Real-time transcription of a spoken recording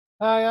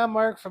Hi, I'm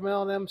Mark from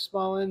L&M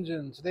Small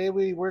Engine. Today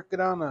we working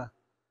on a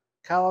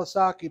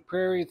Kawasaki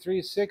Prairie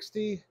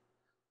 360.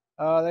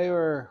 They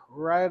were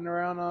riding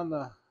around on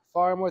the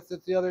farm with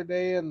it the other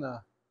day, and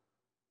the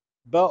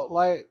belt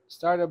light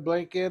started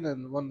blinking.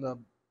 And when the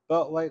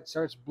belt light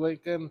starts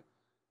blinking,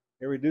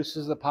 it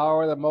reduces the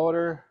power of the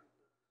motor.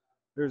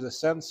 There's a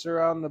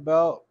sensor on the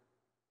belt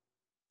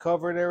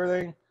cover and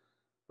everything.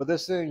 But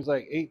this thing's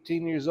like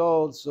 18 years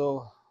old,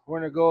 so we're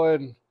gonna go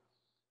ahead and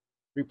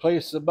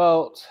replace the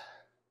belt.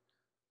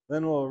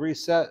 Then we'll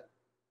reset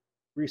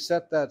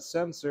that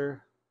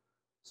sensor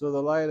so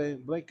the light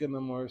ain't blinking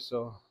no more.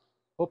 So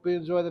hope you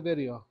enjoy the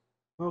video.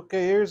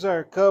 Okay, here's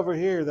our cover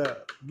here.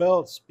 The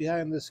belt's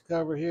behind this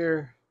cover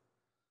here.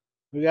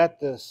 We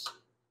got this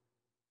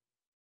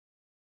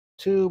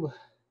tube,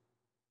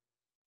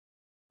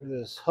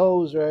 this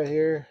hose right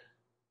here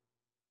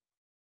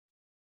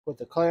with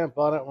the clamp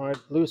on it. We're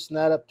gonna loosen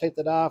that up, take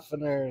that off,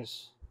 and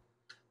there's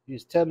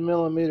these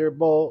 10mm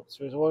bolts.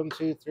 There's 1,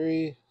 2,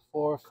 3,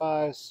 4,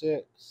 5,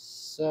 6,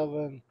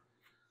 7,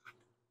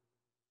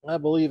 I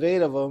believe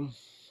 8 of them.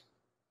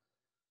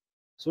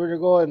 So we're gonna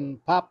go ahead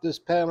and pop this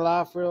panel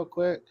off real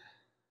quick.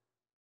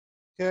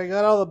 Okay, I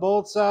got all the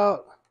bolts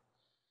out.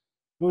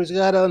 We just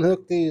gotta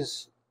unhook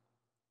these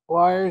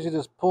wires. You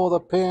just pull the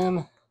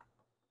pin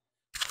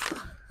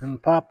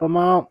and pop them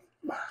out.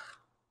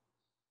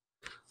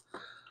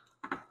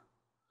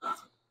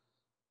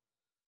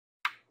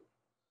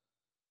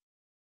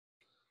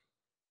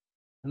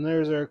 And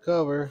there's our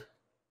cover.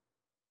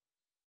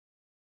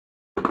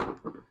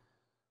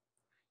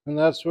 And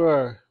that's where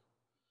our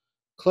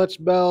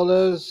clutch belt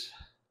is.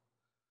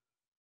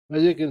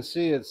 As you can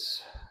see,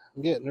 it's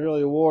getting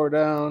really wore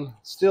down.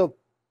 Still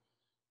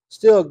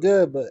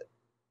good, but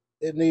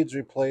it needs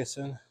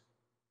replacing.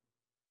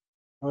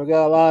 We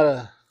got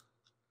a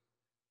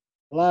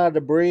lot of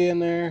debris in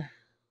there,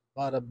 a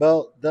lot of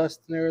belt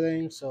dust and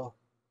everything. So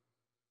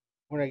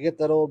we're gonna get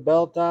that old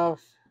belt off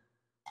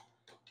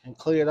and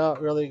clean it out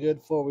really good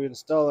before we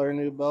install our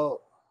new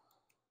belt.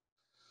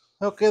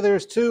 Okay,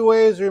 there's two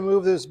ways to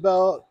remove this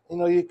belt.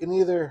 You can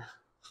either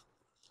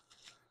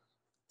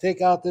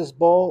take out this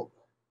bolt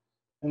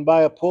and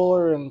buy a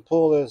puller and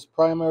pull this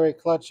primary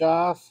clutch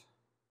off.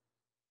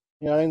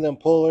 I think them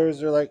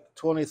pullers are like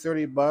 20,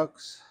 30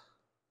 bucks.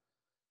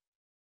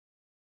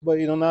 But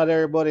not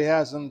everybody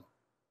has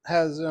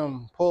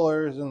them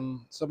pullers, and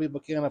some people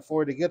can't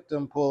afford to get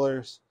them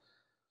pullers.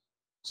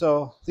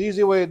 So the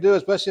easy way to do it,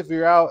 especially if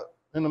you're out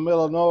in the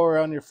middle of nowhere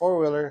on your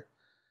four-wheeler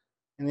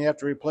and you have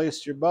to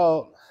replace your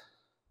belt,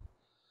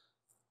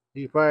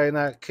 you're probably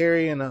not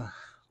carrying a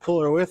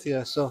puller with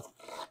you. So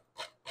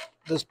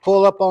just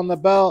pull up on the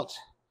belt,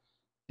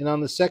 and on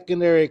the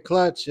secondary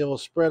clutch it will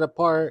spread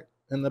apart,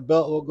 and the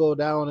belt will go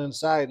down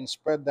inside and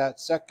spread that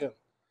second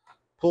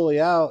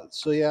pulley out,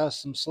 so you have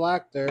some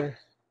slack there.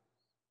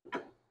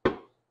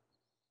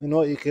 And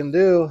what you can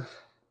do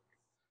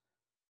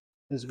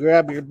is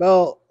grab your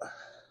belt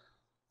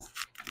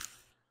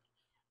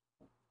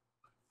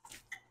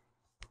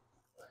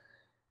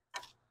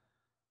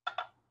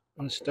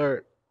and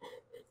start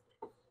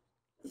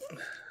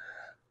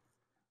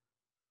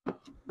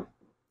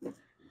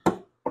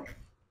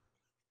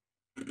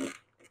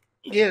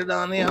get it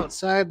on the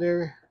outside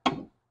there,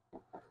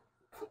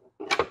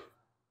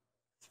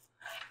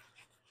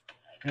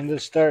 and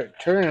just start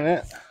turning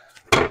it.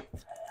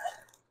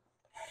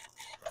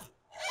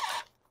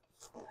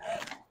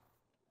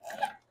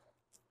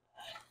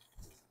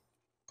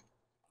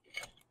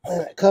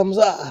 And it comes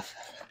off.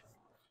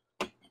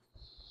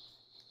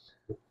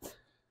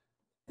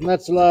 And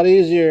that's a lot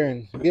easier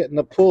than getting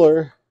a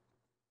puller,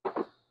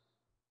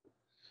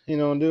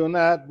 and doing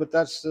that. But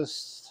that's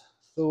just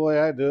the way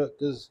I do it,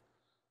 because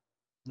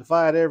if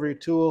I had every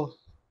tool,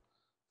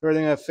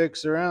 everything I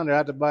fix around there, I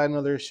had to buy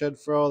another shed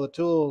for all the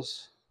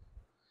tools.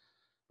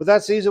 But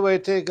that's the easy way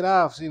to take it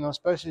off,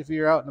 especially if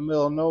you're out in the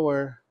middle of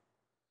nowhere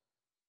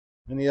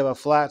and you have a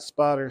flat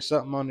spot or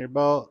something on your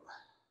belt.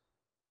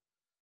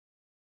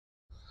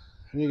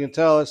 And you can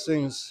tell this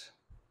thing's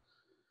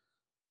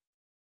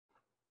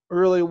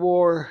really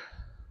wore.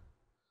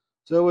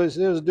 So it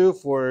was due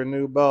for a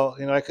new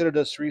belt. I could have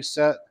just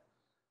reset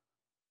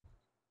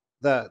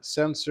that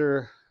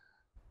sensor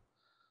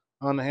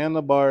on the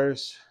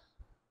handlebars,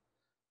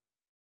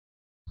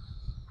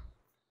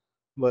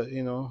 but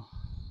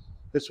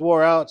it's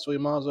wore out, so we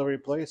might as well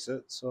replace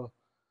it. So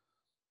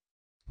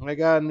I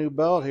got a new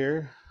belt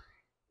here,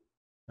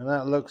 and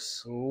that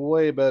looks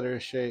way better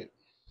shape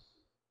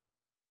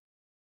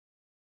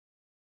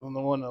than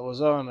the one that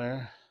was on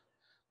there.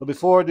 But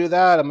before I do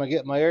that, I'm gonna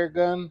get my air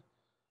gun.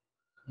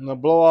 I'm gonna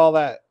blow all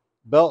that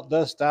belt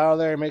dust out of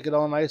there and make it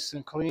all nice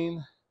and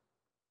clean.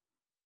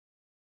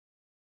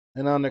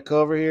 And on the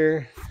cover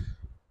here,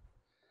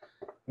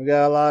 we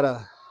got a lot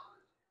of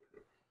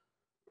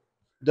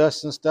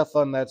dust and stuff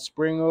on that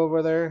spring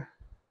over there.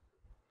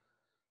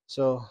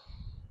 So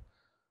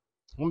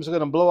I'm just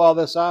gonna blow all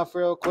this off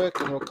real quick,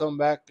 and we'll come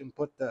back and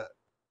put the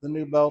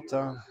new belt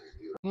on.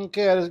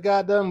 Okay, I just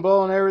got done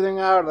blowing everything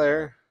out of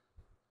there.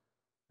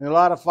 And a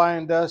lot of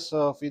fine dust,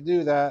 so if you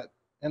do that,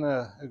 in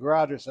a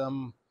garage or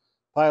something,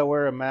 probably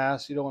wear a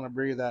mask. You don't want to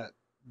breathe that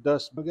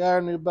dust. We got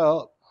our new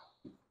belt.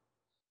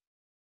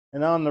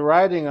 And on the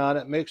writing on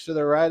it, make sure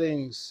the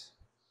writing's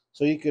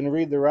so you can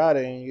read the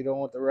writing. You don't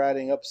want the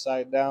writing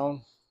upside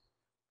down.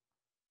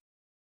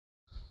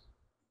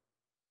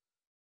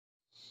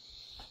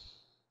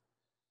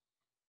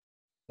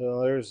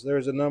 So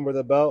there's a number of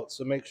the belt,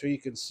 so make sure you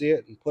can see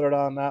it and put it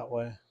on that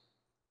way.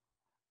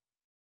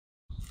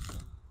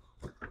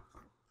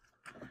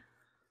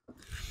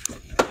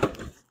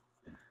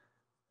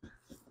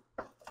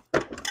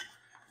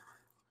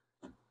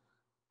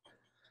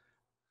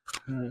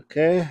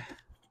 Okay.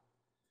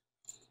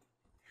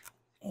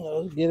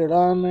 Let's get it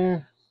on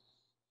there.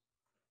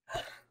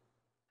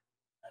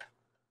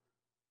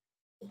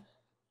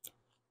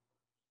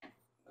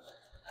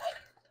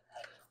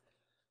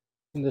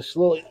 And just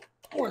slowly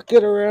work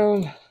it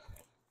around.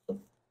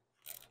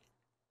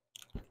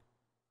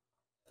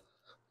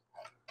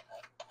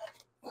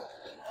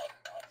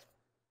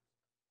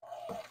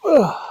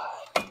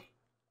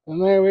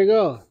 And there we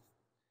go.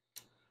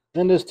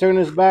 Then just turn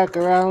this back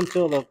around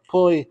till the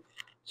pulley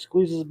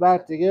squeezes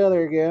back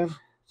together again,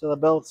 so the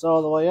belt's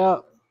all the way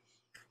up.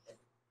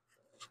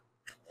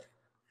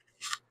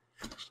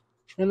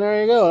 And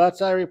there you go. That's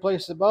how I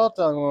replace the belt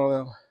on one of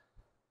them.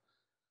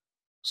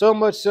 So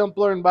much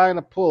simpler than buying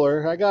a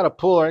puller. I got a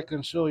puller. I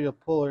can show you a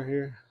puller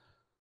here.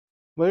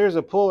 But here's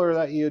a puller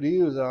that you'd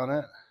use on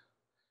it.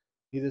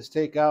 You just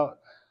take out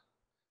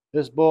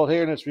this bolt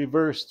here and it's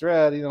reverse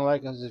thread. You know,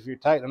 like as if you're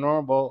tightening a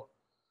normal bolt,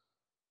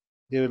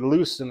 you would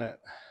loosen it.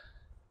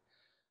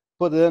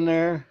 Put it in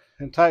there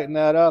and tighten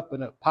that up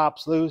and it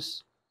pops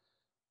loose.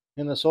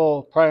 And this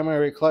whole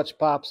primary clutch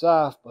pops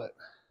off. But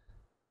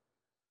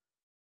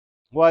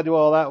why do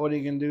all that when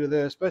you can do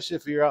this? Especially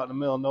if you're out in the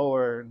middle of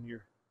nowhere and you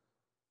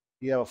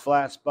have a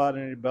flat spot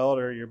in your belt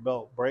or your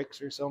belt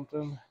breaks or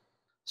something.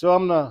 So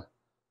I'm going to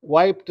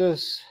wipe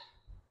this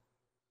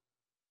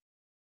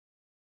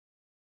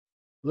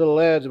little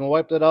edge. I'm going to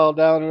wipe that all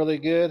down really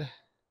good.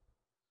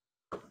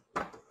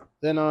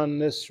 Then on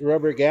this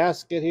rubber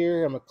gasket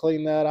here, I'm going to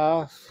clean that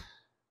off.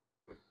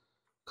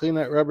 Clean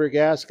that rubber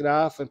gasket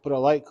off and put a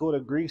light coat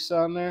of grease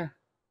on there.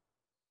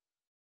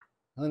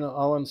 Then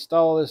I'll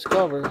install this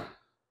cover.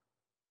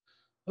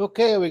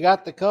 Okay, we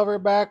got the cover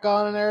back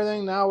on and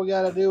everything. Now we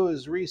got to do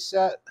is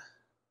reset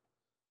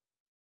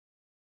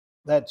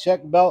that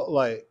check belt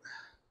light.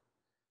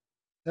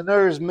 And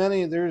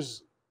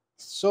there's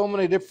so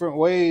many different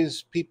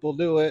ways people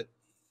do it.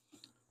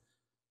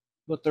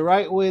 But the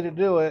right way to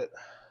do it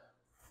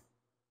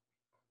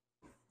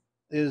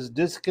is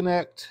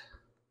disconnect.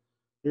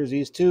 There's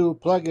these two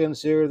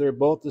plugins here. They're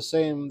both the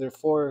same. They're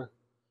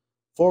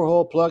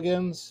four-hole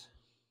plugins.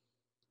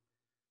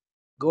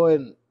 Go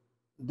ahead and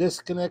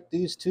disconnect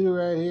these two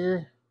right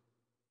here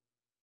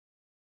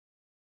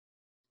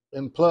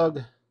and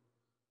plug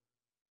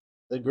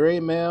the gray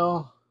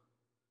male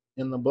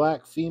and the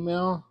black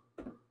female.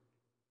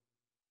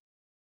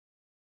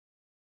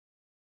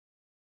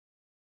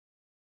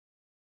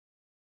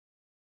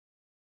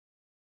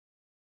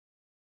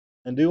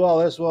 And do all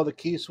this while the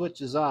key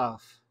switch is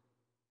off.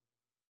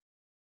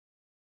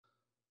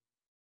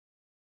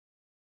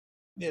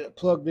 Get it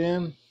plugged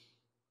in.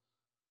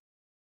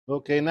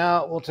 Okay,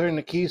 now we'll turn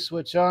the key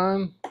switch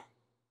on.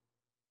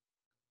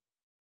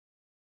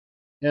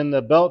 And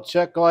the belt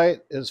check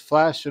light is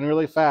flashing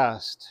really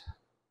fast.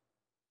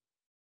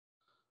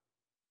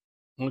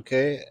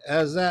 Okay,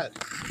 as that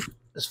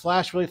is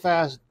flashed really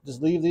fast,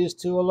 just leave these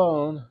two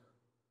alone.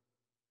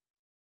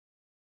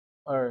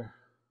 Or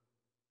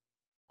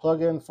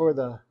plug in for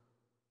the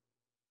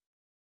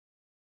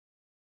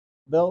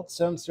belt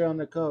sensor on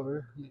the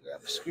cover. Let me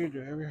grab a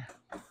screwdriver.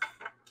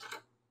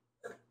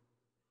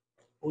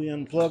 We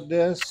unplug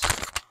this.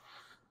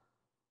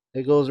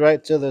 It goes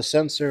right to the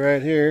sensor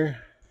right here.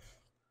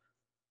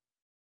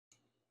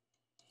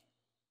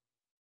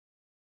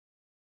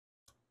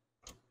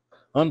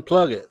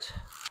 Unplug it.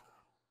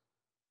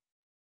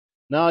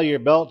 Now your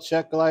belt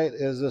check light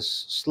is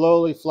just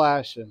slowly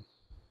flashing.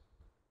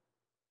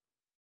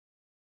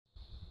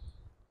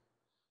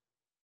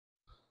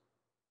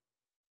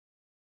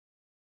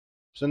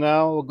 So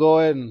now we'll go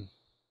ahead and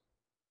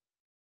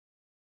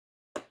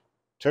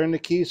turn the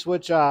key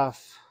switch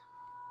off.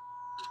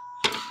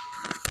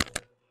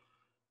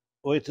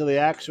 Wait till the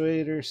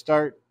actuator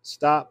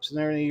stops and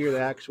everything. You hear the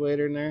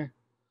actuator in there.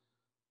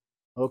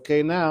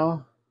 Okay,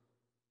 now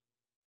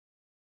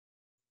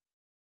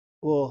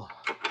we'll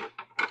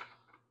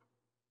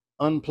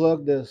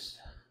unplug this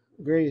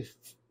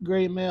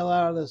gray male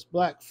out of this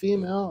black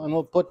female, and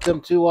we'll put them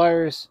two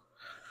wires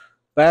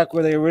back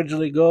where they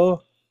originally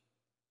go.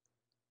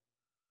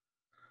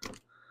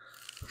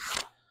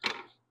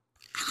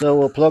 So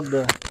we'll plug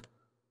the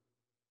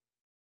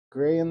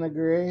gray in the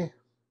gray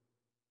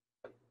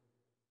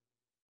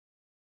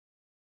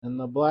and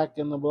the black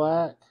in the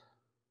black.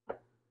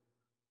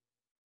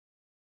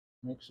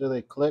 Make sure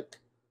they click.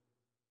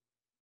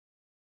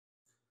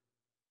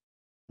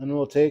 And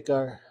we'll take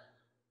our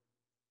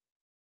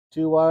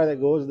two wire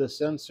that goes to the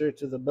sensor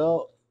to the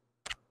belt,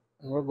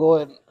 and we'll go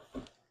ahead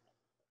and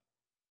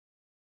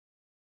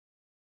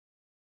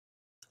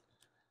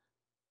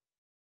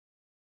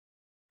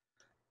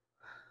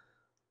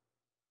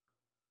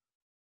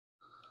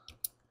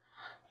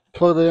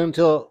plug it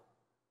until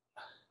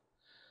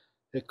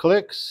it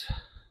clicks.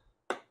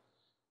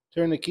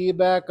 Turn the key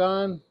back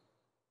on,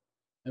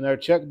 and our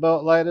check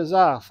belt light is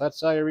off. That's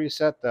how you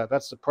reset that.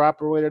 That's the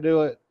proper way to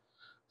do it.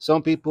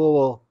 Some people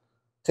will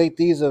take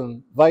these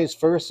and vice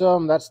versa.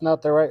 That's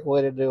not the right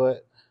way to do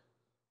it.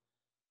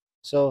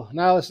 So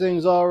now this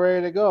thing's all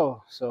ready to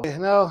go. So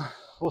now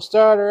we'll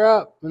start her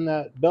up, and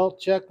that belt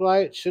check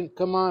light shouldn't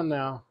come on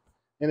now.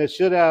 And it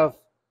should have,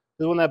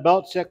 because when that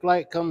belt check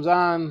light comes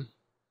on,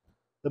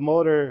 the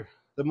motor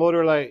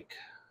like,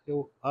 I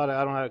don't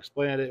know how to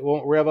explain it. It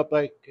won't rev up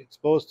like it's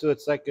supposed to.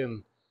 It's like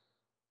in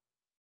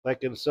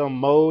some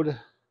mode.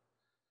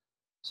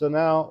 So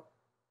now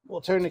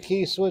we'll turn the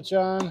key switch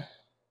on,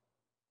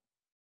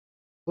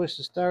 push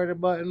the starter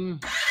button,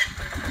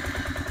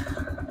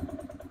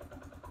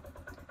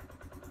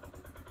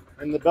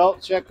 and the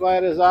belt check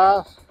light is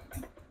off.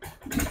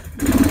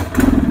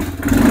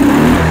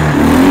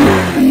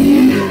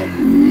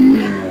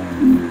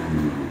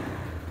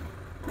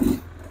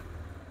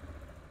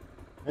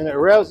 And it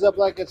revs up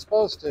like it's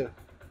supposed to.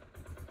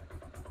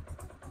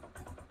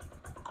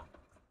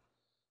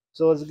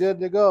 So it's good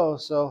to go.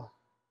 So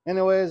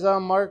anyways,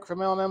 I'm Mark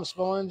from L&M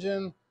Small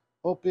Engine.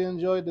 Hope you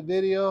enjoyed the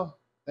video.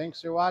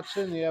 Thanks for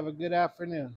watching. You have a good afternoon.